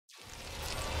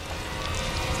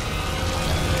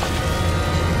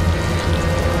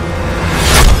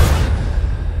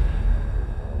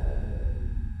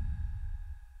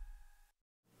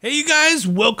you guys?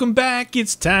 Welcome back.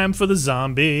 It's time for the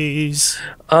zombies.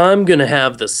 I'm gonna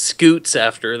have the scoots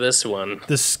after this one.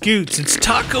 The scoots. It's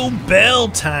Taco Bell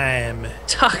time.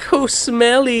 Taco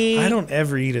smelly. I don't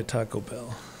ever eat at Taco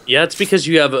Bell. Yeah, it's because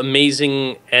you have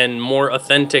amazing and more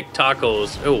authentic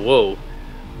tacos. Oh, whoa.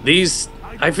 These,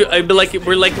 I feel like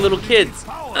we're like little kids.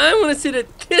 I want to sit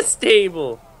at this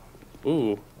table.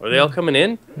 Ooh, are they all coming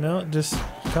in? No, just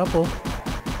a couple.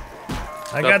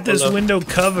 I got this window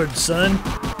covered, son.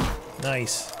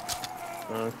 Nice.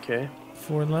 Okay.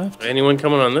 4 left. Anyone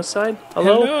coming on this side?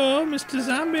 Hello? Hello, Mr.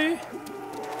 Zombie.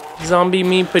 Zombie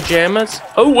me pajamas?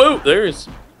 Oh, whoa, there's...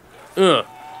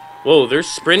 Whoa, there's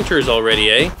sprinters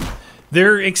already, eh?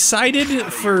 They're excited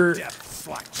for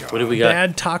What do we got?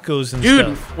 bad tacos and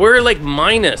Dude, stuff. we're like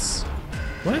minus.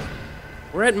 What?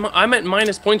 I'm at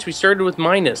minus points. We started with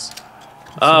minus.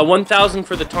 1,000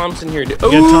 for the Thompson here. You got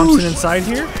Thompson inside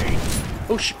here?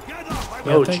 Oh, sh...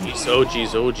 Yeah, Oh, thank you. jeez. Oh,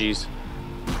 jeez. Oh, jeez.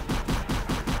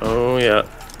 Oh, yeah.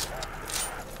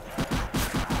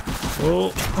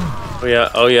 Oh, Oh, yeah.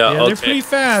 Oh, yeah. yeah, Okay. they're pretty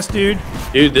fast, dude.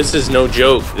 Dude, this is no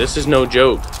joke. This is no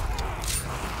joke.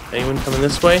 Anyone coming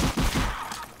this way?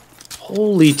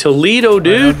 Holy Toledo, All right,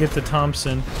 I'll dude. get the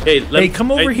Thompson. Hey,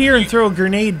 Come over here and throw a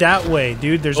grenade that way,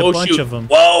 dude. There's a bunch of them.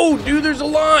 Whoa, dude, there's a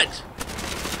lot.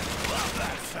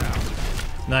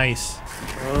 Nice.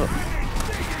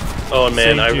 Oh,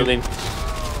 man, Save, I dude. really...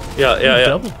 Yeah.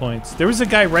 Double points. There was a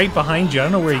guy right behind you. I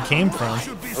don't know where he came from.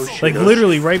 Oh, shit. Like,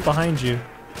 literally right behind you.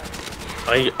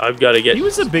 I've got to get... He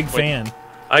was a big fan.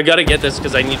 I got to get this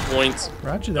because I need points.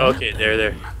 Roger that. Okay,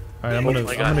 there. All right, I'm my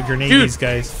gonna God. grenade Dude. these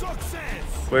guys.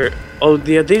 Where? Oh,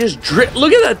 yeah, they just drip.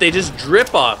 Look at that. They just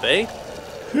drip off, eh?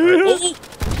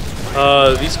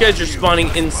 These guys are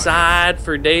spawning inside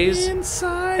for days.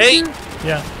 Inside. Hey.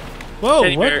 Yeah. Whoa,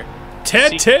 Teddy what? bear.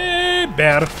 Teddy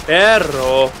bear.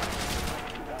 Perro.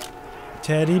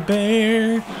 Teddy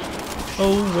bear.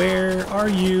 Oh, where are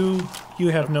you? You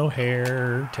have no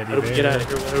hair, Teddy How do we bear. get out of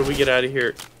here? How do we get out of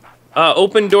here?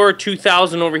 Open door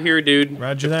 2,000 over here, dude.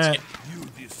 Roger that.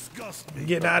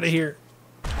 Get out of here.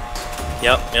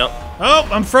 Yep. Oh,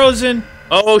 I'm frozen.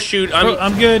 Oh, shoot.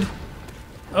 I'm good.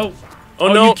 Oh.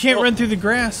 Oh, no. You can't run through the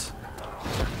grass.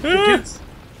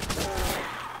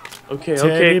 Okay.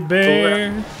 Teddy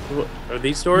bear. What, are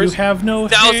these doors? You have no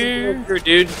 1,000 hair. over here,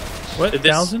 dude. What? This-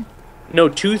 1,000? No,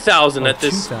 2,000 Oh, at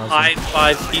this 2,000. high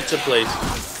five pizza place.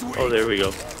 Oh, there we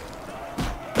go.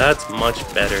 That's much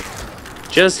better.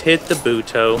 Just hit the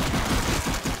Buto.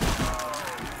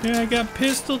 Yeah, I got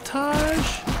pistol Taj.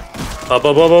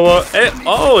 Eh,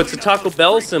 oh, it's a Taco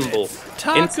Bell symbol.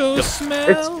 Taco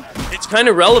smell. It's kind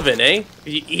of relevant, eh? If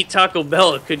you eat Taco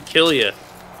Bell, it could kill you.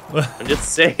 I'm just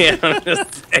saying. I'm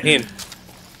just saying.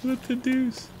 What the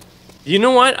deuce? You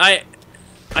know what?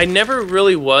 I never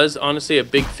really was, honestly, a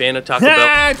big fan of Taco Bell.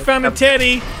 I found a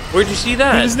Teddy. Where'd you see He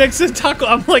that? was next to Taco.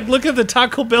 I'm like, look at the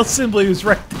Taco Bell symbol. He was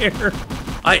right there.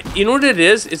 You know what it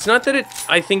is? It's not that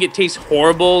I think it tastes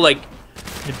horrible, like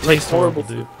It tastes horrible,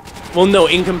 dude. well, no,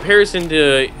 in comparison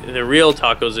to the real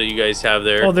tacos that you guys have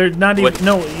there. Oh, they're not even. What-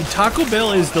 No, Taco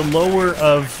Bell is the lower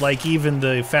of like even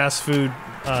the fast food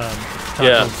taco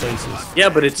Yeah. places. Yeah,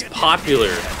 but it's popular.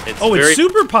 Oh, very, it's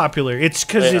super popular. It's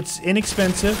because Yeah. it's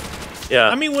inexpensive. Yeah.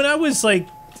 I mean, when I was like,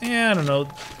 I don't know.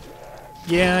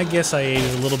 Yeah, I guess I ate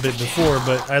it a little bit before,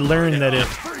 but I learned that it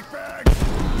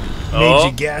made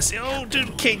you gassy. Oh,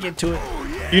 dude, can't get to it.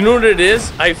 You know what it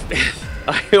is? I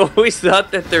always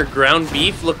thought that their ground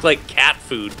beef looked like cat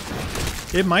food.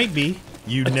 It might be.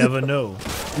 You never know.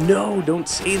 No, don't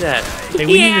say that. Hey,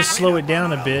 we need to slow it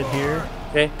down a bit here.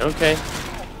 Okay.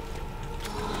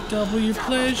 Double your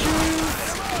pleasure.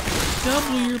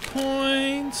 Double your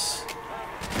points.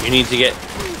 You need to get.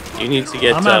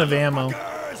 I'm out of ammo.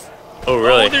 Oh,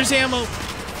 really? Oh, there's ammo.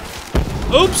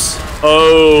 Oops.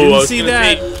 Oh, Didn't I was see gonna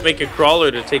that. say, make a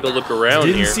crawler to take a look around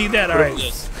Didn't here. see that. All right.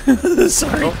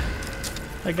 Sorry. Oh.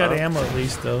 I got ammo at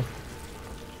least, though.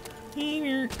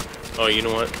 Oh, you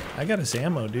know what? I got us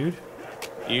ammo, dude.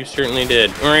 You certainly did.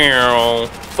 I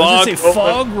Fog. say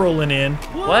fog rolling in.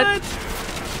 What?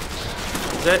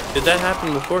 Did that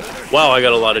happen before? Wow, I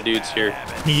got a lot of dudes here.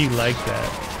 You like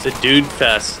that. It's a dude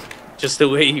fest. Just the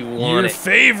way you want Your it.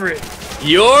 favorite.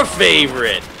 Your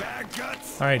favorite.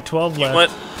 All right, 12 You left.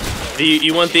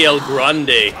 want the El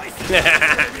Grande.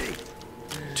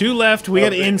 2 left. We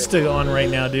got Insta on right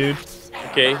now, dude.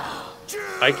 Okay.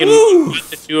 I can Woo! put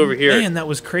the 2 over here. Man, that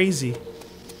was crazy.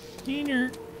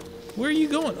 Where are you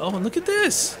going? Oh, and look at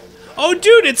this. Oh,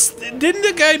 dude, didn't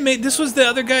the guy make this was the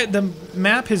other guy the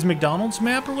map, his McDonald's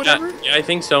map or whatever? Yeah, I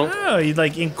think so. Oh, you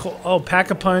like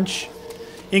Pack-a-Punch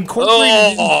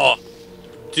incorporated. Oh,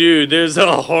 dude, there's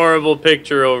a horrible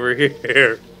picture over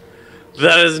here.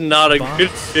 That is not a Box. good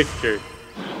picture.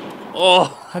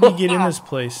 Oh. How do you get in this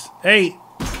place? Hey,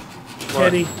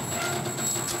 Teddy.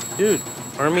 Dude,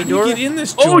 army How do you door? get in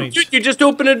this Oh, joint? dude, you just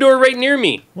opened a door right near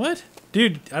me. What?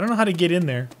 Dude, I don't know how to get in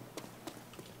there.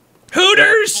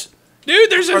 Hooters! Dude,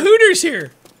 there's a Hooters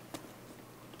here.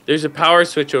 There's a power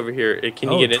switch over here.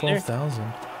 Can you get in there?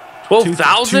 12,000.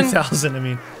 12,000? 2,000, I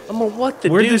mean. What the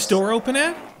Where'd deuce? this door open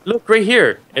at? Look, right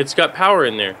here. It's got power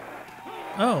in there.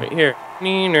 Oh, Right here.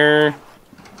 Neener.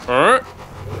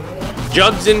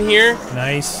 Jugs in here.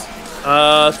 nice.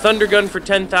 Thunder gun for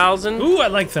 10,000. Ooh, I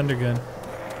like Thunder Gun.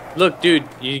 Look, dude,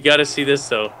 you gotta see this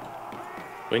though.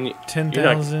 When you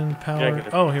 10,000 power. gonna-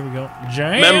 Oh, here we go.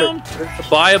 Jam! remember, there's a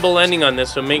viable ending on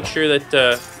this, so make sure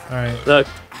that. Alright, Look,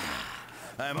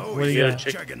 what do you got?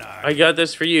 I got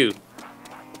this for you.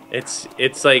 It's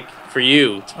like for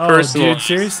you. It's Oh, personal. dude,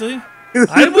 seriously?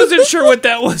 I wasn't sure what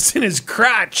that was in his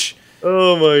crotch.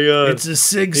 Oh my god. It's a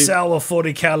Sig Sauer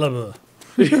 40 caliber.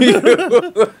 These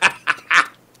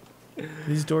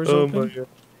doors Oh open? my god.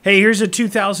 Hey, here's a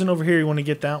 2,000 over here. You want to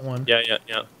get that one? Yeah.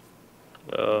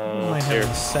 Might have Here.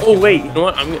 a second Oh wait, you one. know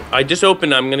what? I just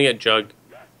opened. I'm gonna get jug.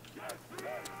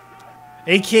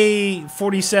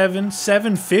 AK-47,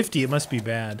 750. It must be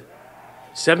bad.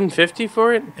 750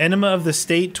 for it? Enema of the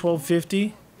State,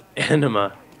 1250.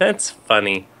 Enema. That's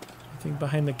funny. I think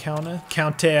behind the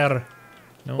counter.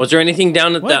 No. Was there anything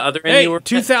down at What? the other end? Hey, You were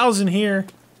 2,000 here.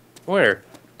 Where?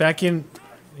 Back in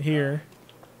here.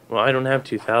 Well, I don't have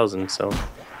 2,000, so.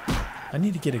 I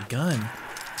need to get a gun.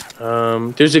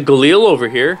 There's a Galil over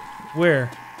here.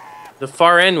 Where? The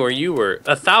far end where you were.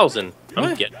 1,000. I'm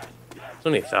What? getting. It's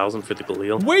only 1,000 for the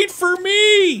Galil. Wait for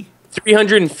me!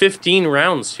 315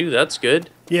 rounds too. That's good.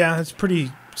 Yeah, that's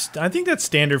pretty. I think that's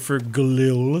standard for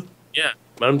Galil. Yeah,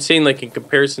 but I'm saying like in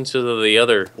comparison to the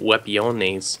other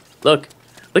weapones. Look,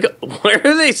 why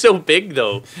are they so big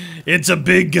though? It's a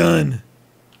big gun.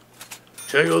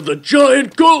 Check out the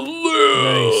giant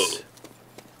Galil. Nice.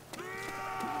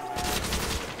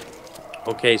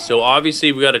 Okay, so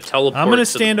obviously we got to teleport. I'm gonna to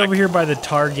stand the over here by the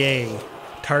Target.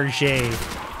 Target.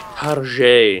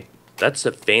 Target. That's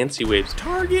the fancy waves.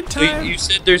 Target Wait, time. you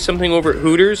said there's something over at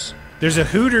Hooters? There's a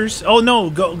Hooters. Oh no,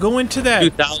 go into that.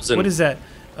 2,000. What is that?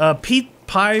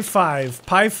 Pie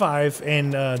 5,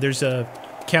 and there's a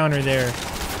counter there.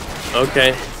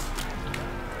 Okay.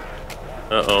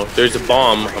 Uh-oh. There's a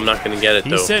bomb. I'm not going to get it, He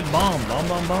though. said bomb.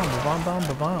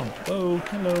 Whoa,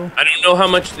 hello. I don't know how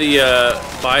much the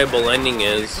viable ending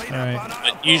is. All right.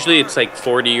 But usually it's like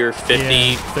 40 or 50.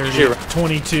 Yeah, 30, Usually around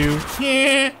 22.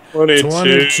 Yeah. 22.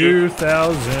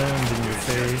 22,000 in your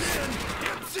face.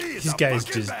 These guys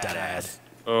just died.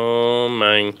 Oh,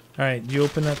 man. All right, do you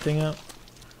open that thing up?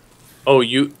 Oh,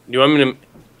 you want me to...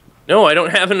 No, I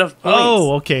don't have enough points.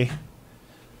 Oh, okay.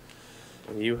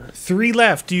 You... 3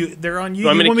 left. They're on you. You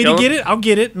want me to want me kill to get him? it? I'll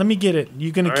get it. Let me get it.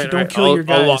 You gonna All right, don't all right. kill your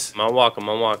guys. I'll walk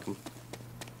him.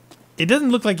 It doesn't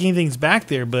look like anything's back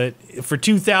there, but for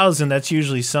 2,000, that's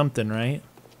usually something, right?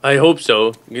 I hope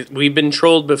so. We've been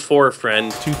trolled before,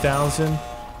 friend. 2,000,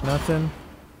 nothing.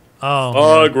 Oh,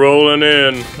 Bug rolling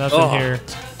in. nothing Oh. here.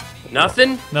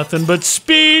 Nothing? Nothing but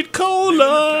speed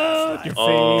cola. Your face.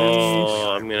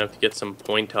 Oh, I'm gonna have to get some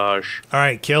pointage. All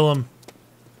right, kill him.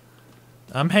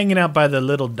 I'm hanging out by the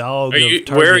little dog. Are of you?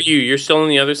 Target. Where are you? You're still on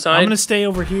the other side. I'm gonna stay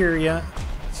over here. Yeah,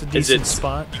 it's a Is decent it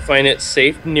spot. You find it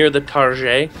safe near the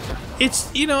Target? It's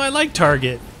I like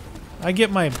Target. I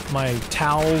get my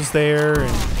towels there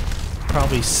and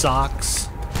probably socks,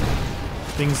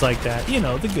 things like that. You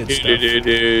know, the good stuff.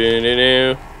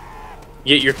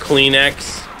 Get your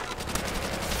Kleenex.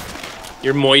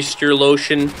 Your moisture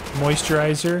lotion.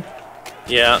 Moisturizer.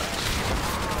 Yeah.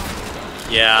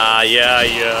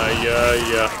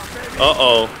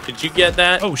 Uh-oh. Did you get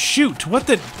that? Oh shoot! What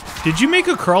the? Did you make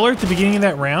a crawler at the beginning of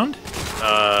that round?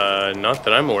 Not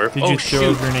that I'm aware of. Did Oh, you throw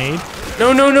shoot. a grenade?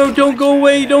 No, don't go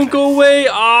away,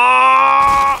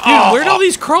 Ah! Dude, where'd all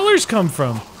these crawlers come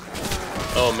from?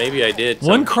 Oh, maybe I did.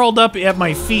 One crawled up at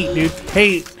my feet, dude.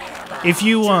 Hey, if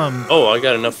you Oh, I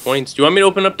got enough points. Do you want me to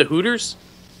open up the Hooters?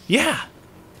 yeah,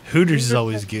 Hooters is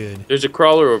always good. There's a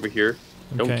crawler over here.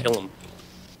 Don't Okay. kill him.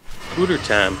 Hooter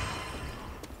time.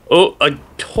 Oh,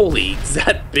 holy, is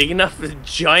that big enough? A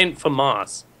giant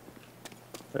FAMAS.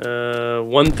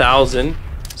 1,000.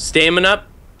 Stamina.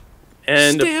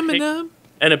 And Stamina.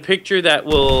 and a picture that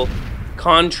will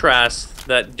contrast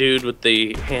that dude with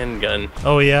the handgun.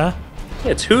 Oh yeah,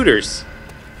 Yeah, it's Hooters.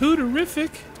 Hooterific.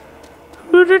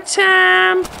 Hooter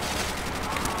time.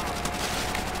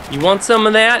 You want some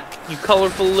of that? You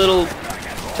colorful little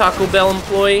Taco Bell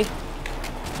employee?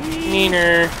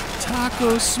 Neener.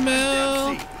 Taco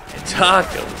smell.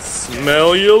 Taco.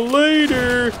 Smell you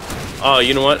later. Oh,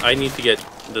 you know what? I need to get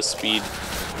the speed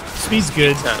Speed's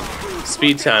good. time.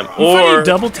 Speed time. If I Or need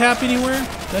double tap anywhere,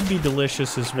 that'd be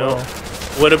delicious as well.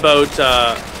 what about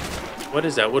what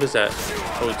is that? What is that?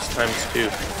 Oh, it's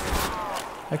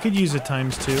 ×2. I could use a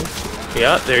 ×2.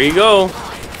 Yeah, there you go.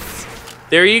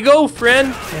 There you go,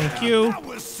 friend. Thank you.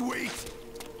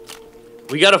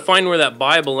 We gotta find where that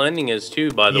Bible ending is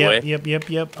too, by the way.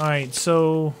 Yep. All right,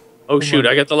 so. Oh shoot,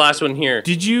 I got the last one here.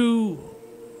 Do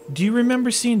you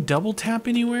remember seeing double tap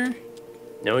anywhere?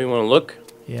 Now you wanna look?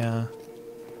 Yeah.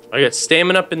 I got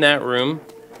stamina up in that room.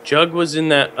 Jug was in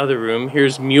that other room.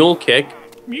 Here's Mule Kick.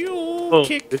 Mule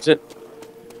kick.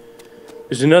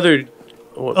 There's another.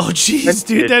 Oh jeez,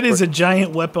 dude, that is a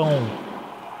giant weapon.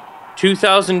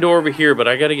 2,000 door over here, but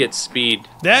I gotta get speed.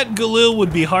 That Galil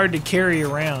would be hard to carry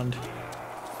around.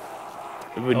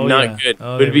 It would Oh, not yeah. good.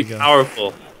 Oh, It would there be we go.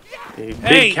 powerful. A Hey!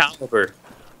 big caliber.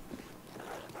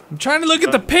 I'm trying to look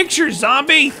at the picture,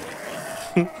 zombie.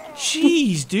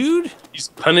 Jeez, dude. He's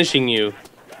punishing you.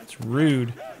 That's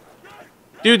rude.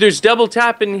 Dude, there's double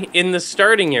tap in the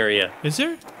starting area. Is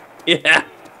there? Yeah.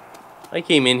 I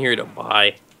came in here to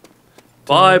buy.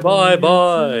 Buy.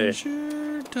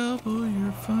 Pleasure, double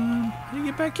your fun. How do you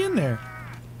get back in there?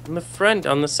 On the front,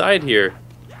 on the side here.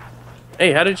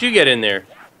 Hey, how did you get in there?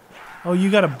 Oh, you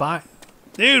gotta buy.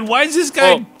 Dude, why is this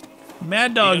guy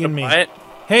mad You gotta dogging me? buy it?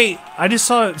 Hey, I just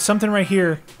saw something right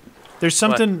here. There's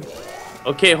something,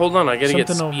 Okay, hold on. I gotta get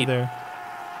something speed. over there.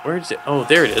 Where is it? Oh,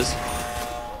 there it is.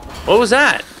 What was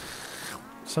that?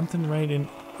 Something right in.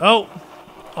 Oh,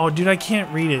 dude, I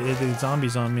can't read it. The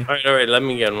zombie's on me. All right. Let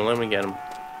me get him.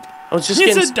 I was just It's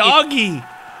getting a speed. doggy.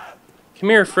 Come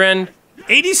here, friend.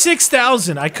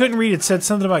 86,000. I couldn't read it. It said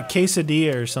something about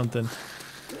quesadilla or something.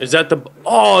 Is that the?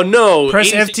 Oh no!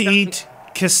 Press F to 86,000. eat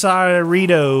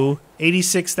quesarito.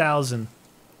 86,000.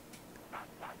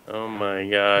 Oh my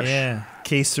gosh. Yeah,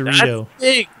 quesarito. That's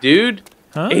big, dude.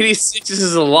 Huh? 86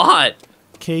 is a lot.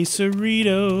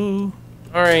 Quesarito.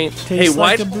 All right. Tastes Hey,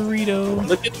 why? like a burrito.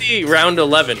 Look at the round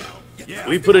 11.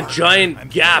 We put a giant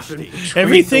gap in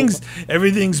between.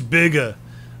 Everything's bigger.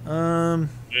 Should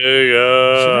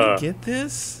I get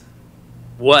this?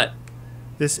 What?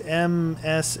 This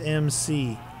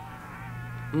MSMC.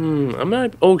 I'm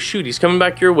not. Oh shoot, he's coming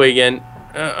back your way again.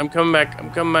 I'm coming back.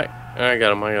 I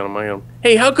got him.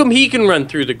 Hey, how come he can run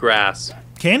through the grass?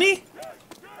 Can he?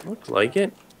 Looks like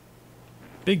it.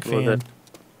 Big Well, fan. then.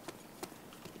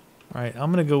 All right,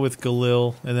 I'm gonna go with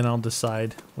Galil, and then I'll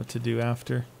decide what to do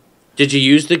after. Did you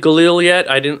use the Galil yet?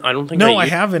 I don't think. No, I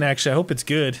used- haven't actually. I hope it's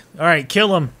good. All right,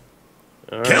 kill him.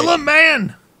 All Kill right. him,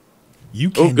 man. You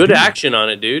can. Oh, good do it. action on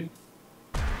it, dude.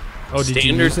 Oh, did you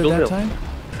Standard use it that Galil. time?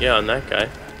 Yeah, on that guy.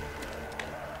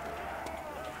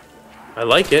 I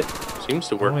like it. Seems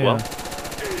to work Oh, yeah. well.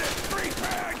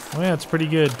 Oh yeah, it's pretty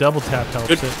good. Double tap helps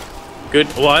Good. it. Good.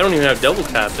 Well, I don't even have double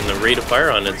tap, and the rate of fire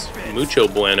on it's mucho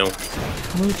bueno.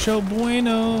 Mucho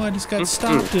bueno. I just got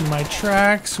stopped in my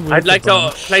tracks. With I'd like a to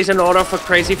bunch. place an order for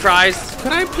crazy fries.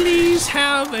 Could I please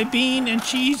have a bean and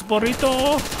cheese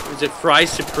burrito? Is it fries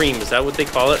supreme? Is that what they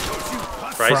call it?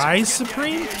 Fries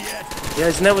Supreme? Yeah,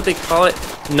 isn't that what they call it?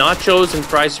 Nachos and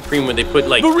fries supreme, where they put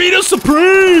like Burrito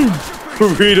Supreme!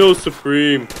 burrito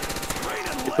supreme.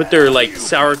 They put their like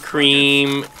sour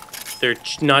cream, their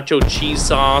nacho cheese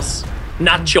sauce.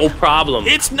 Nacho problem.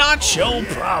 It's not your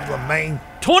problem, man.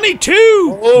 22!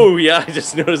 Oh yeah, I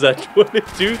just noticed that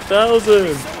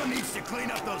 22,000.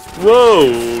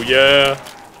 Whoa, yeah.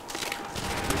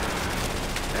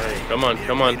 Hey, come on.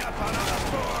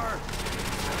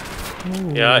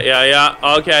 Yeah.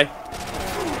 Okay.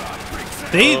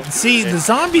 See, the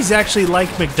zombies actually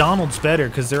like McDonald's better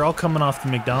because they're all coming off the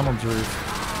McDonald's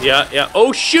roof. Yeah.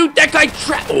 Oh shoot, that guy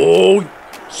Oh,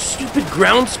 stupid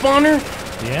ground spawner.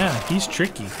 Yeah, he's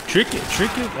tricky. Tricky.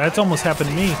 That's almost happened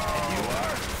to me.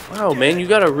 Wow, man, you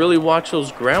gotta really watch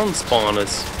those ground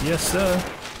spawners. Yes, sir.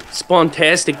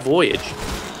 Spontastic voyage.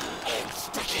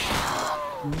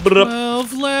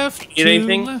 12 left. Get 2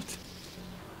 anything? left.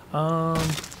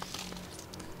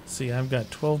 See, I've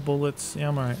got 12 bullets. Yeah,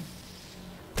 I'm alright.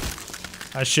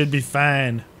 I should be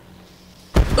fine.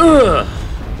 Ugh.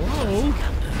 Whoa.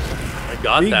 I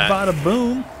got Big that. bada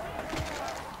boom.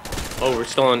 Oh, we're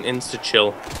still on insta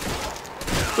chill.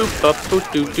 Boop, up,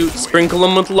 boop, doot, doot. Sprinkle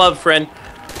them with love, friend.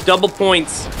 Double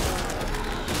points.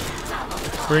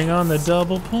 Bring on the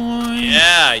double point.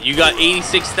 Yeah, you got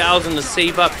 86,000 to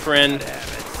save up, friend.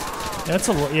 That's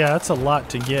a lot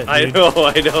to get, dude. I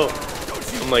know.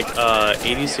 I'm like,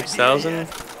 86,000?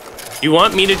 You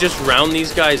want me to just round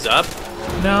these guys up?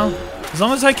 No. As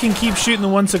long as I can keep shooting the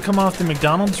ones that come off the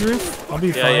McDonald's roof, I'll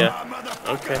be fine. Yeah.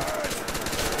 Okay.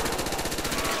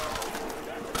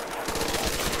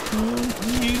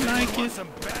 You like it?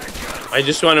 I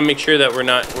just want to make sure that we're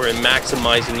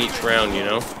maximizing each round, you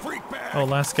know? Oh,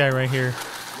 last guy right here.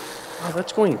 Oh,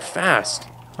 that's going fast.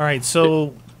 All right,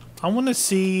 so I want to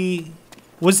see.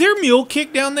 Was there Mule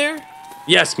Kick down there?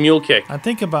 Yes, Mule Kick. I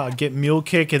think about get Mule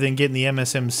Kick and then getting the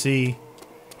MSMC.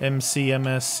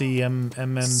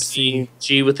 MMC.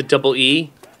 G with a double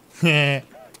E. Dude,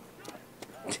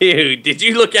 Dude, did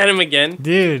you look at him again?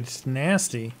 it's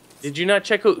nasty. Did you not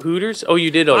check out Hooters? Oh,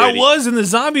 you did already. I was, and the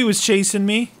zombie was chasing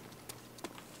me.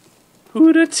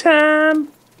 Hooter time.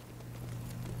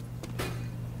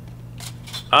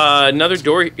 Another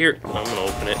door here. I'm gonna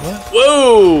open it. What?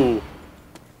 Whoa!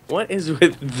 What is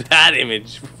with that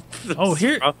image? Oh,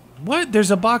 here. What?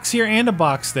 There's a box here and a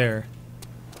box there.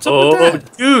 What's up with Oh,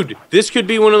 that? dude, this could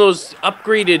be one of those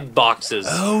upgraded boxes.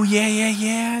 Oh,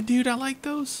 yeah, dude. I like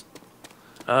those.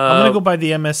 I'm gonna go by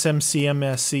the MSMC,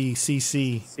 MSC,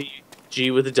 CC.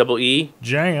 G with a double E.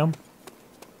 Jam.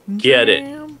 Get it.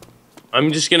 Jam.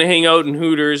 I'm just gonna hang out in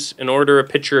Hooters and order a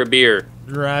pitcher of beer.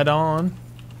 Right on.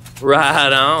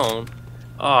 Right on.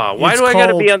 Ah, why It's do I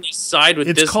gotta called- be on the side with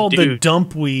this It's called the dude?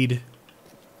 dump weed.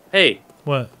 Hey,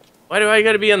 What? why do I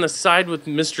gotta be on the side with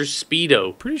Mr.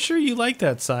 Speedo? Pretty sure you like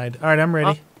that side. All right, I'm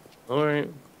ready. All right.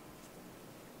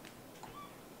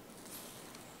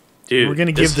 Dude, We're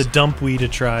gonna give the dump weed a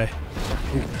try,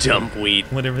 dump weed.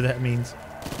 whatever that means.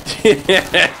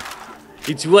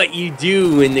 It's what you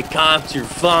do when the cops are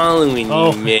following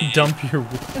Oh, you, man. dump your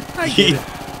weed. I get it.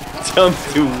 Dump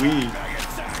the weed.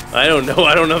 I don't know.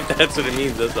 I don't know if that's what it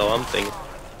means. That's all I'm thinking.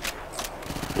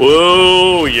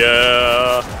 Whoa,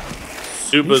 yeah.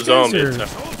 Super These guys zombie. are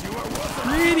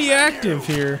pretty active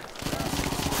here.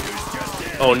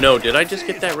 Oh no, did I just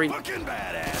get that right?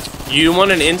 You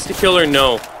want an insta-kill or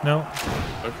no? No,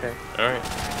 Okay, alright.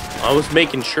 I was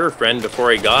making sure, friend,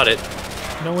 before I got it.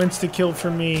 no insta kill for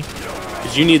me.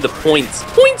 Because you need the points.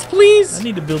 Points, please! I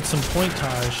need to build some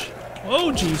pointage.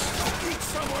 Oh, jeez.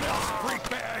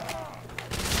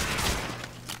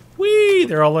 Whee!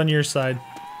 They're all on your side.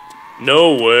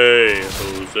 No way,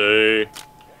 Jose.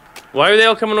 Why are they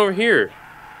all coming over here?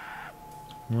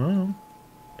 Well,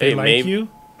 they Hey, like maybe. you.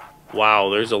 Wow,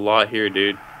 there's a lot here,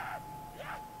 dude.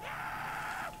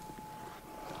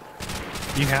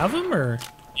 You have them, or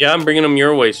Yeah, I'm bringing them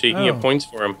your way so you can Oh. get points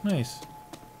for them. nice?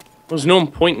 There's no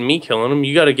point in me killing them.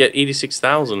 You gotta get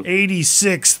 86,000.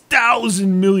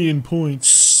 86,000 million points.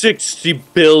 60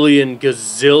 billion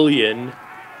gazillion.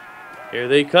 Here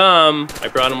they come. I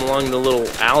brought them along the little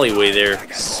alleyway there.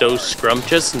 So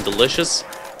scrumptious and delicious.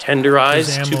 There's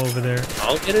Tenderized. ammo over there.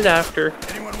 I'll get it after.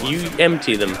 You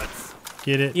empty them.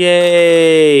 Get it?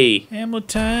 Yay! Ammo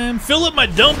time. Fill up my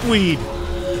dump weed.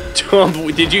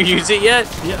 Did you use it yet?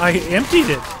 Yeah, I emptied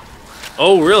it.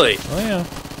 Oh, really? Oh yeah.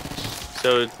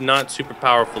 So it's not super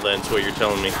powerful then, is what you're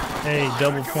telling me. Hey,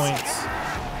 double points.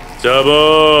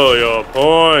 Double your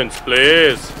points,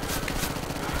 please.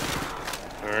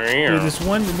 Dude, this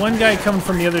one guy coming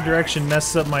from the other direction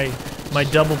messes up my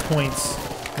double points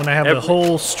when I have a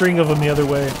whole string of them the other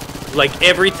way. Like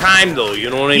every time, though, you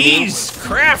know what I mean? He's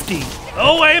crafty.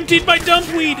 Oh, I emptied my dump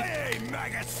weed.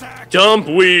 Dump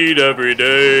weed every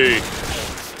day.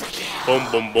 Boom,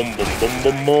 boom, boom, boom, boom,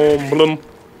 boom, boom, boom.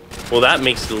 Well, that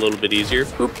makes it a little bit easier.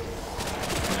 Boop.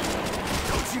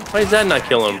 Why does that not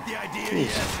kill him?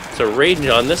 Jeez. So range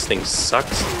on this thing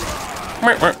sucks.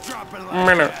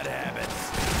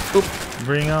 Boop.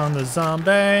 Bring on the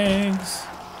zombies.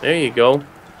 There you go.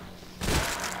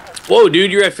 Whoa,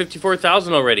 dude, you're at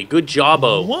 54,000 already. Good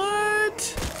job-o.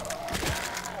 What?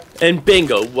 And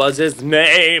Bingo was his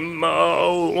name.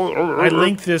 Oh. I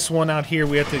linked this one out here.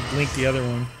 We have to link the other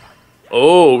one.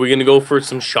 Oh, we're gonna go for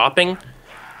some shopping?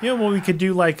 Yeah, well, we could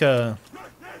do like a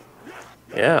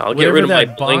Yeah, I'll get rid of my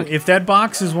box. blink. If that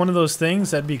box is one of those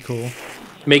things, that'd be cool.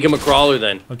 Make him a crawler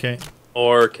then. Okay.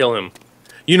 Or kill him.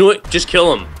 You know what? Just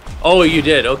kill him. Oh, you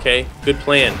did. Okay. Good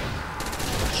plan.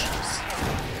 Jeez.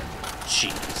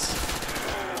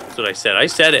 Jeez. That's what I said. I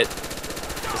said it.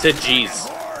 I said jeez.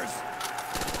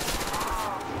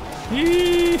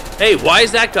 Yee. Hey, why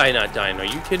is that guy not dying? Are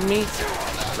you kidding me?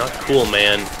 Not cool,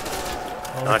 man.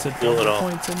 Oh, Not it's a cool at double all.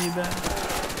 points. I need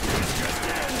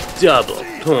that. Double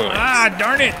points. Ah,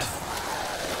 darn it!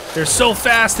 They're so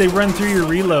fast. They run through your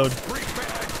reload.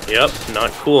 Yep,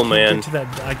 not cool, man. Get to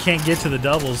that. I can't get to the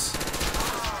doubles.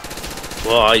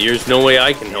 Well, there's no way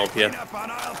I can help you.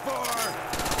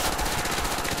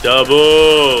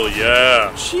 Double,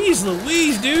 yeah. Jeez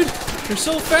Louise, dude. They're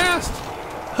so fast.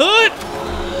 Hood!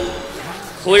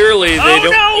 Clearly, they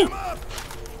don't. Oh no!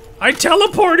 I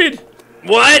teleported!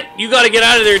 What? You gotta get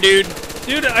out of there, dude.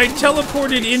 Dude, I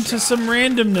teleported into some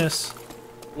randomness.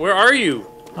 Where are you?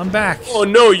 I'm back. Oh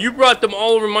no, you brought them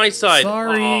all over my side.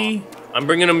 Sorry. Oh, I'm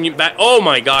bringing them back. Oh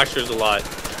my gosh, there's a lot.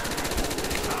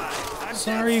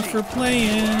 Sorry for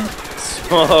playing.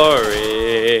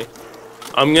 Sorry.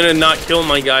 I'm gonna not kill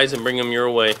my guys and bring them your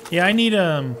way. Yeah, I need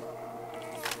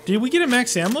Did we get a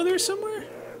max ammo there somewhere?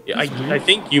 Yeah, I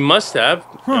think you must have.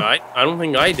 Huh. I don't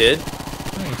think I did.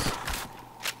 Nice.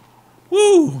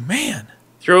 Woo, man.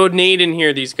 Throw a nade in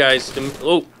here, these guys.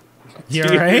 Oh. You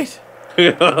alright?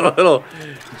 A little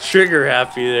trigger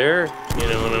happy there. You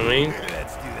know what I mean?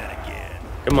 Let's do that again.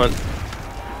 Come on.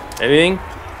 Anything?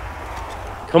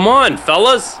 Come on,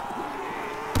 fellas.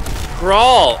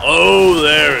 Crawl. Oh,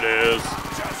 there it is.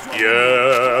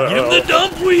 Yeah. Give the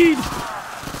dump weed.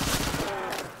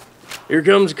 Here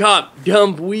comes cop.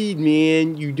 Dump weed,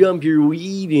 man. You dump your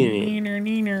weed in it. Neener,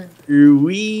 neener. Your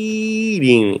weed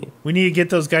in it. We need to get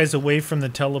those guys away from the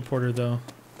teleporter, though.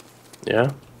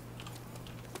 Yeah.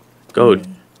 Go.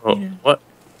 Oh, what?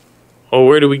 Oh,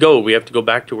 where do we go? We have to go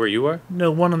back to where you are? No,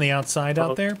 one on the outside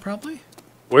out there, probably.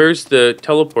 Where's the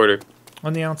teleporter?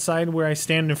 On the outside where I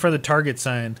stand in front of the target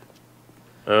sign.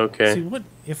 Okay. See, what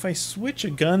if I switch a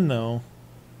gun, though?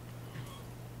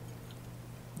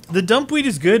 The dump weed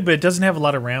is good, but it doesn't have a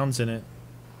lot of rounds in it.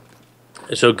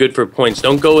 So good for points.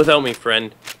 Don't go without me,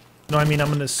 friend. No, I mean, I'm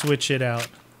going to switch it out.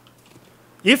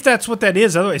 If that's what that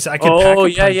is, otherwise I could pack a Oh,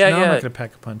 punch. yeah, yeah, no, I'm yeah. not going to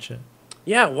pack a punch it.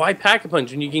 Yeah, why pack a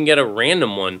punch when you can get a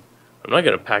random one? I'm not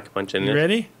gonna pack a punch in You this.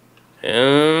 ready?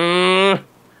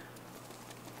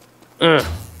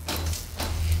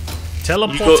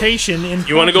 Teleportation in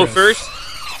You want to go progress.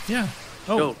 first? Yeah.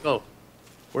 Oh. Go.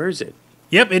 Where is it?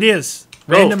 Yep, it is.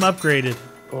 Go. Random upgraded.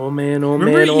 Oh man, oh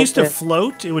Remember man, it oh used to man.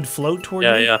 float? It would float toward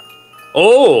Yeah, you? yeah.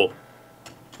 Oh!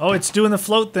 Oh, it's doing the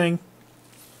float thing.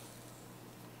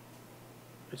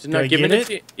 Is it Do I not giving get it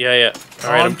to you? Yeah, yeah.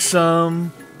 All right,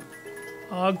 Awesome.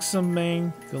 Awesome,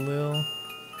 man. Galil.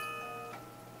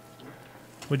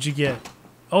 What'd you get?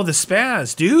 Oh, the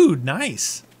spaz. Dude,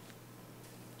 nice.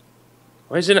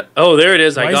 why is it not? Oh, there it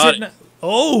is. Why I is got it. not-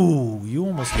 Oh, you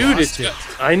almost Dude, lost it's... it.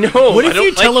 I know. What I if don't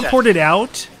you like teleported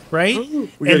out, right? Ooh,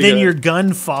 we And gotta then go. your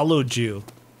gun followed you.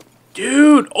 that.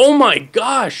 Dude, oh my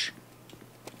gosh.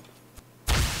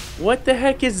 What the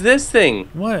heck is this thing?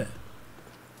 What?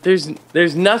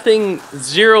 There's nothing,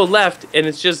 zero left, and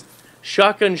it's just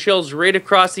shotgun shells right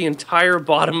across the entire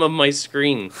bottom of my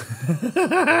screen.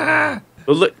 But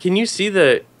look, can you see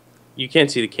the... You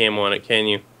can't see the camo on it, can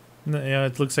you? No, yeah,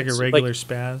 it looks like a It's regular like-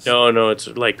 spaz. No, it's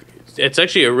like... It's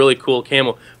actually a really cool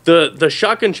camo. The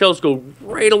shotgun shells go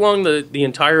right along the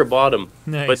entire bottom.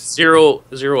 Nice. But zero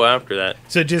after that.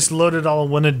 So just loaded all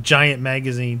in one giant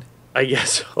magazine. I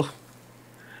guess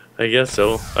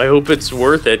so. I hope it's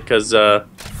worth it, because I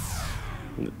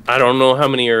don't know how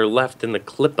many are left in the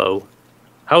Clippo.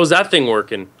 How is that thing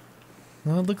working?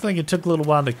 Well, it looked like it took a little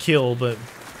while to kill, but...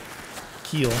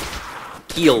 Keel.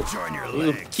 Keel. Join your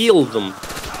You legs. keeled them.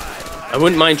 I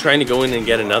wouldn't mind trying to go in and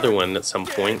get another one at some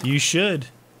point. You should.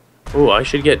 Oh, I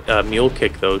should get Mule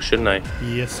Kick, though, shouldn't I?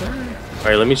 Yes, sir.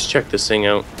 Alright, let me just check this thing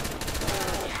out.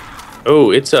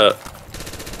 Oh, it's a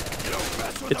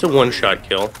one-shot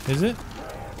kill. Is it?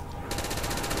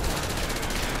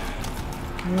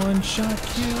 One shot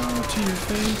kill to your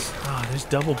face. Ah, there's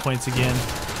double points again.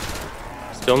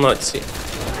 Still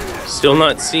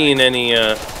not seeing any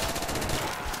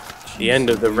the end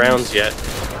of the rounds yet.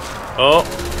 Oh,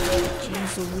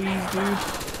 Jeez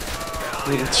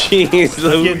Louise, jeez,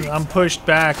 Louise. I'm pushed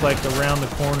back like around the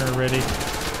corner already.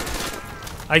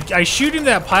 I shoot into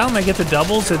that pile and I get the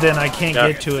doubles, and then I can't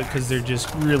Yeah. get to it because they're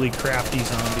just really crafty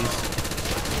zombies.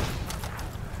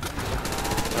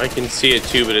 I can see it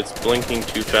too, but it's blinking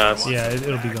too fast. Yeah,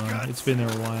 it'll be gone. It's been there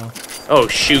a while. Oh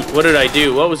shoot! What did I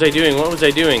do? What was I doing? What was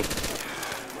I doing?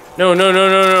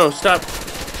 No! Stop!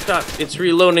 It's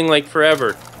reloading like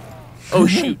forever. Oh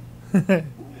shoot!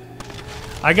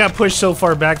 I got pushed so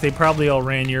far back they probably all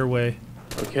ran your way.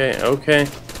 Okay.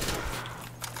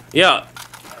 Yeah,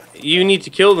 you need to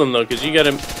kill them though, because you got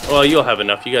to. Well, you'll have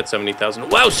enough. You got 70,000.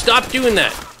 Wow! Stop doing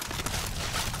that.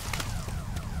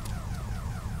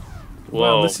 Whoa!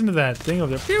 Wow, listen to that thing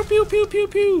over there. Pew pew pew pew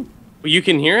pew. You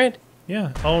can hear it?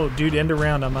 Yeah. Oh, dude, end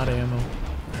around. I'm out of ammo.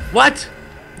 What?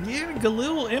 Yeah,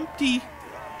 Galil empty.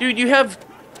 Dude, you have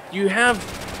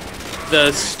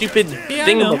the stupid Yeah,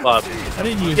 I know. thingamabob. I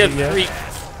didn't use You it have yet.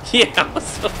 3. Yeah,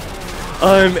 so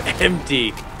I'm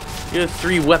empty. You have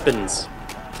 3 weapons.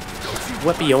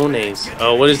 Weapiones.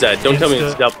 Oh, what is that? Don't tell me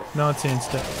it's Insta. double. No, it's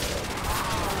insta.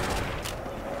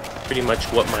 Pretty much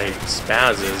what my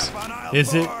spaz is.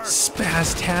 Is it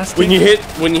spastastic? When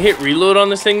you hit reload on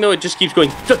this thing though, it just keeps going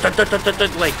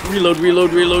like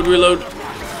reload.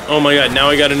 Oh my god! Now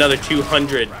I got another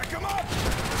 200.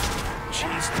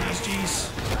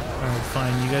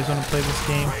 guys want to play this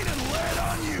game?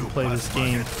 We'll play this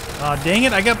game. Aw, dang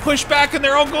it! I got pushed back and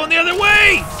they're all going the other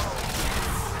way.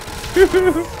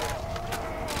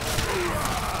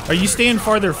 Are you staying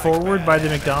farther forward by the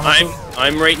McDonald's?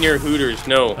 I'm right near Hooters.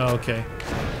 No. Oh, okay.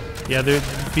 Yeah,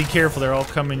 be careful. They're all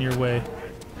coming your way.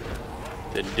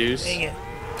 The deuce. Dang it!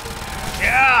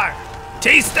 Yeah!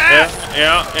 Taste that!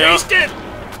 Yeah. Taste it!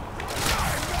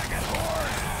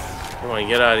 Come on,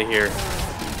 get out of here.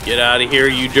 Get out of here,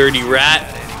 you dirty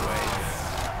rat.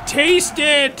 Taste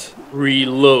it!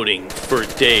 Reloading for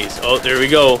days. Oh, there we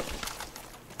go.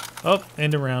 Oh,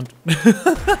 end around.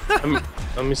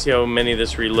 Let me see how many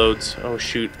this reloads. Oh,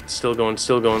 shoot. Still going,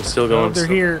 still going, still going. Oh, they're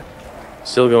here.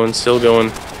 Still going, still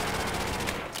going.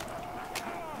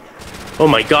 Oh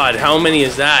my god, how many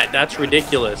is that? That's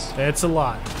ridiculous. That's a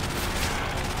lot.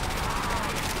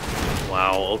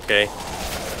 Wow, okay.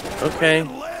 Okay.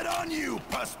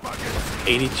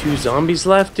 82 zombies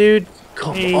left, dude?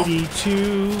 Come 82 in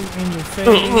your face.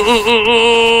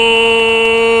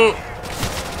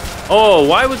 Oh,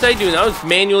 why was I doing that? I was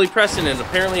manually pressing it.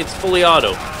 Apparently it's fully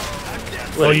auto.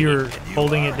 Oh, you were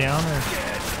holding it down? Or?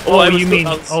 Oh, you mean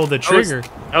the trigger.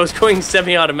 I was going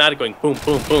semi-automatic, going boom,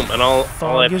 boom, boom, and all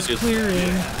I have is to do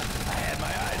clearing.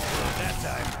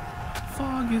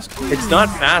 Fog is clearing. It's not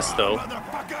fast, though.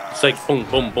 It's like boom,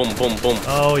 boom, boom, boom, boom.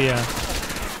 Oh, yeah.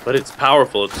 But it's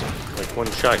powerful. It's like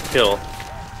one-shot kill.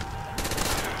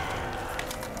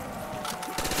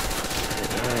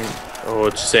 Oh,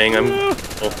 it's saying I'm...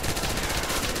 Oh.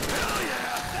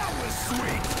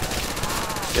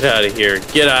 Get out of here.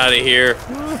 Get out of here.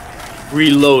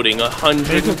 Reloading 100.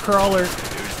 Make a crawler.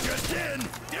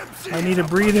 I need a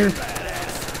breather.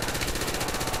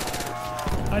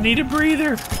 I need a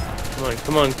breather. Come on,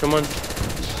 come on, come on.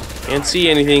 Can't see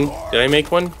anything. Did I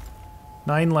make one?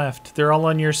 9 left. They're all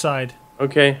on your side.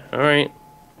 Okay, alright.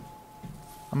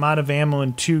 I'm out of ammo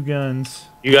and 2 guns.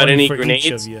 You got One any for each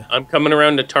grenades? of you. I'm coming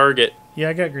around to target. Yeah,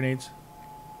 I got grenades.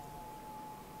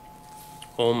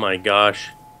 Oh my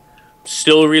gosh.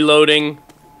 Still reloading.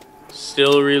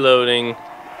 Still reloading.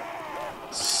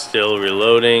 Still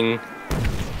reloading.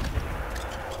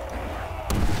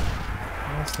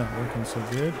 That's not working so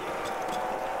good.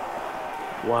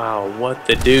 Wow, what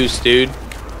the deuce, dude?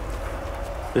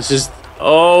 This is...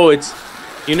 Oh, it's...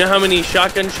 You know how many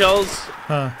shotgun shells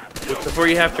Huh. before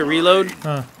you have to reload?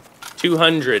 Huh.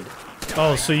 200.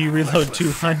 Oh, so you reload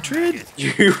 200?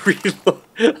 You reload...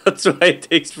 That's why it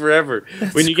takes forever.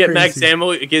 When you get max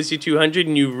ammo, it gives you 200,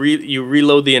 and you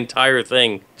reload the entire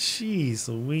thing. Jeez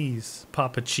Louise.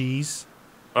 Papa Cheese.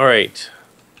 All right.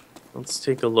 Let's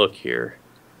take a look here.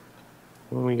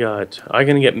 What we got? I'm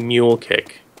going to get Mule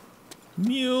Kick.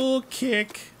 Mule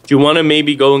Kick. Do you want to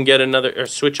maybe go and get another... Or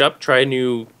switch up? Try a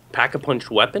new Pack-a-Punch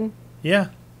weapon? Yeah.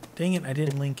 Dang it, I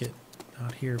didn't link it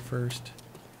out here first.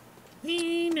 I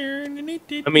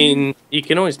mean, you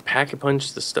can always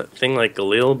Pack-a-Punch the thing like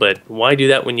Galil, but why do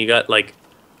that when you got, like,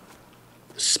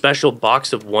 a special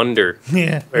box of wonder?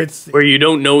 Yeah, where you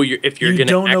don't know if you're going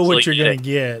to don't know what you're going to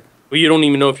get. Well, you don't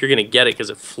even know if you're going to get it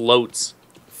because it floats.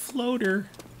 Floater.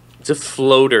 It's a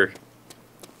floater.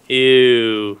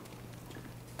 Ew.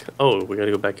 Oh, we got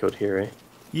to go back out here, eh?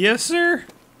 Yes, sir.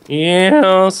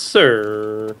 Yeah,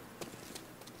 sir.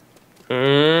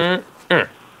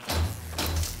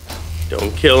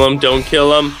 Don't kill him, don't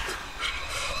kill him.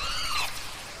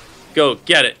 Go,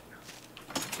 get it.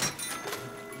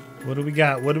 What do we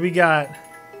got? What do we got?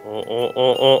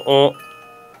 Oh.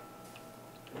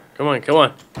 Come on, come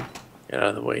on. Get out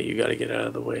of the way, you gotta get out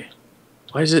of the way.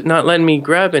 Why is it not letting me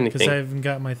grab anything? Because I haven't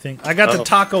got my thing. I got the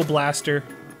Taco Blaster.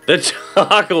 The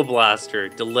Taco Blaster,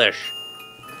 delish.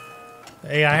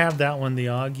 Hey, I have that one, the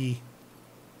Augie.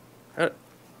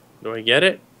 Do I get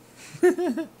it?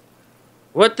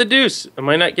 What the deuce? Am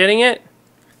I not getting it?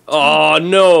 Oh,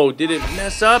 no. Did it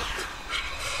mess up?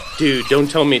 Dude, don't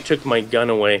tell me it took my gun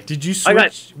away. Did you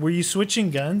switch? Were you switching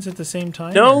guns at the same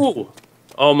time? No. Or?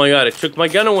 Oh, my God. It took my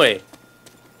gun away.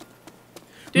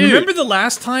 Dude. Remember the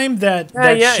last time that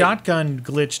shotgun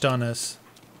glitched on us?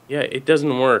 Yeah, it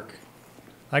doesn't work.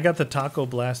 I got the Taco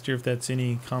Blaster, if that's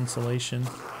any consolation.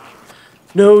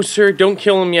 No, sir. Don't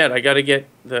kill him yet. I got to get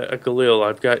a Galil.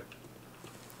 I've got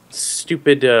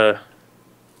stupid...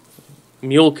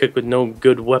 Mule Kick with no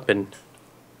good weapon.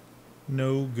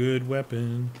 No good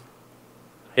weapon.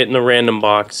 Hitting the random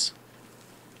box.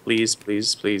 Please,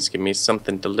 please, please give me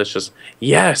something delicious.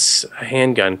 Yes! A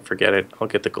handgun. Forget it. I'll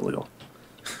get the Galil.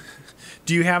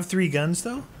 Do you have 3 guns,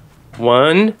 though?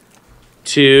 1,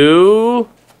 2,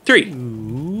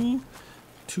 3.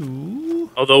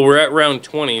 2. Although we're at round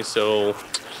 20, so...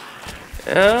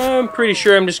 I'm pretty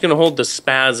sure I'm just going to hold the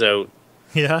spaz out.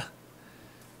 Yeah?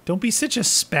 Don't be such a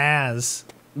spaz.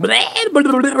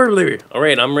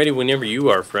 Alright, I'm ready whenever you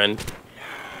are, friend.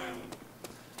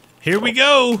 Here we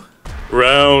go.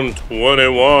 Round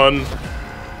 21.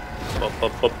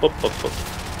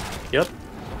 Yep.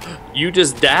 You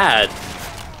just died.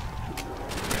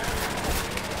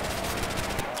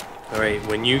 Alright,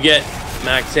 when you get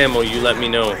max ammo, you let me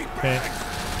know. Okay.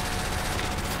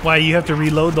 Why, you have to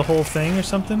reload the whole thing or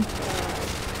something?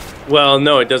 Well,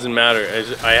 no, it doesn't matter.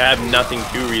 I have nothing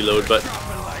to reload, but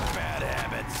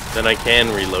then I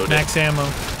can reload Max ammo.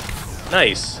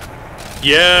 Nice.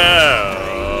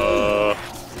 Yeah.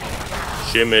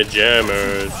 Shimmy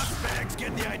jammers.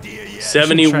 Try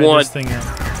 71. this thing out.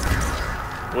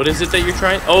 What is it that you're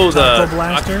trying? Oh, Taco the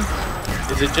blaster.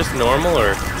 Is it just normal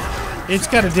or It's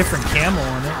got a different camo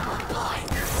on it.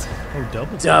 Oh,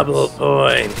 double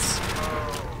points?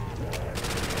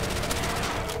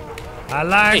 I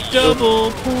like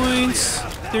double points.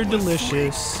 They're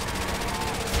delicious.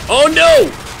 Oh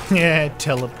no! Yeah,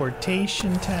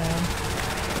 teleportation time.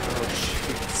 Oh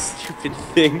shit, stupid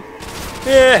thing.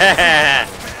 Yeah.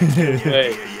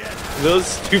 Okay. Those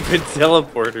stupid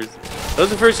teleporters. That was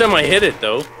the first time I hit it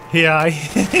though. Yeah,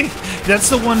 that's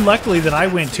the one luckily that I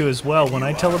went to as well when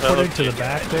I teleported to the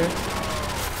back there.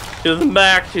 To the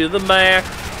back, to the back.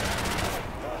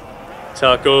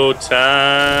 Taco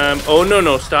time. Oh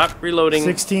no, stop reloading.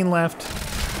 16 left.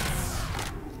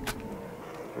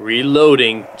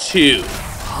 Reloading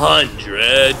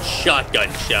 200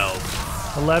 shotgun shells.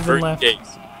 11 left. Days.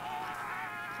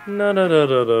 No.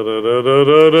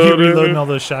 Keep reloading all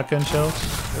those shotgun shells.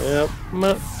 Yep.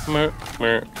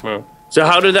 So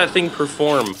how did that thing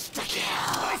perform?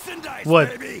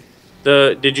 What?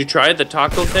 Did you try the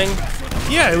taco thing?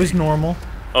 Yeah, it was normal.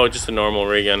 Oh, just a normal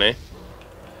ray gun, eh?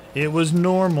 It was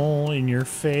normal in your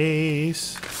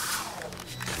face.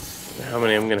 How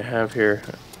many I'm gonna have here?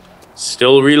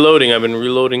 Still reloading. I've been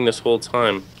reloading this whole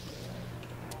time.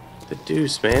 The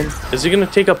deuce, man. Is it gonna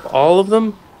take up all of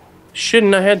them?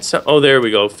 Shouldn't I had some? Oh, there we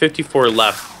go. 54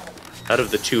 left out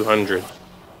of the 200.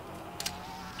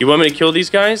 You want me to kill these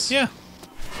guys? Yeah.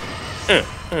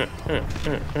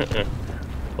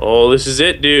 Oh, this is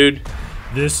it, dude.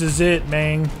 This is it,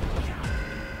 man.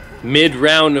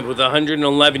 Mid-round with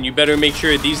 111. You better make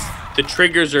sure the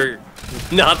triggers are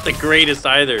not the greatest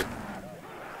either.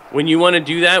 When you want to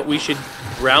do that, we should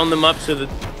round them up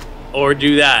or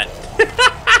do that.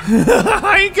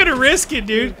 I ain't gonna risk it,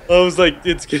 dude. I was like,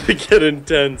 it's gonna get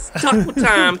intense. Taco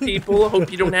time, people. I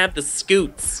hope you don't have the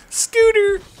scoots.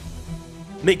 Scooter.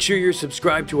 Make sure you're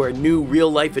subscribed to our new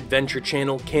real-life adventure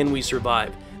channel, Can We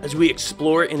Survive, as we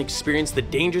explore and experience the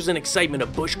dangers and excitement of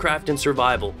bushcraft and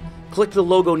survival. Click the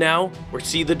logo now or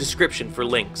see the description for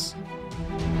links.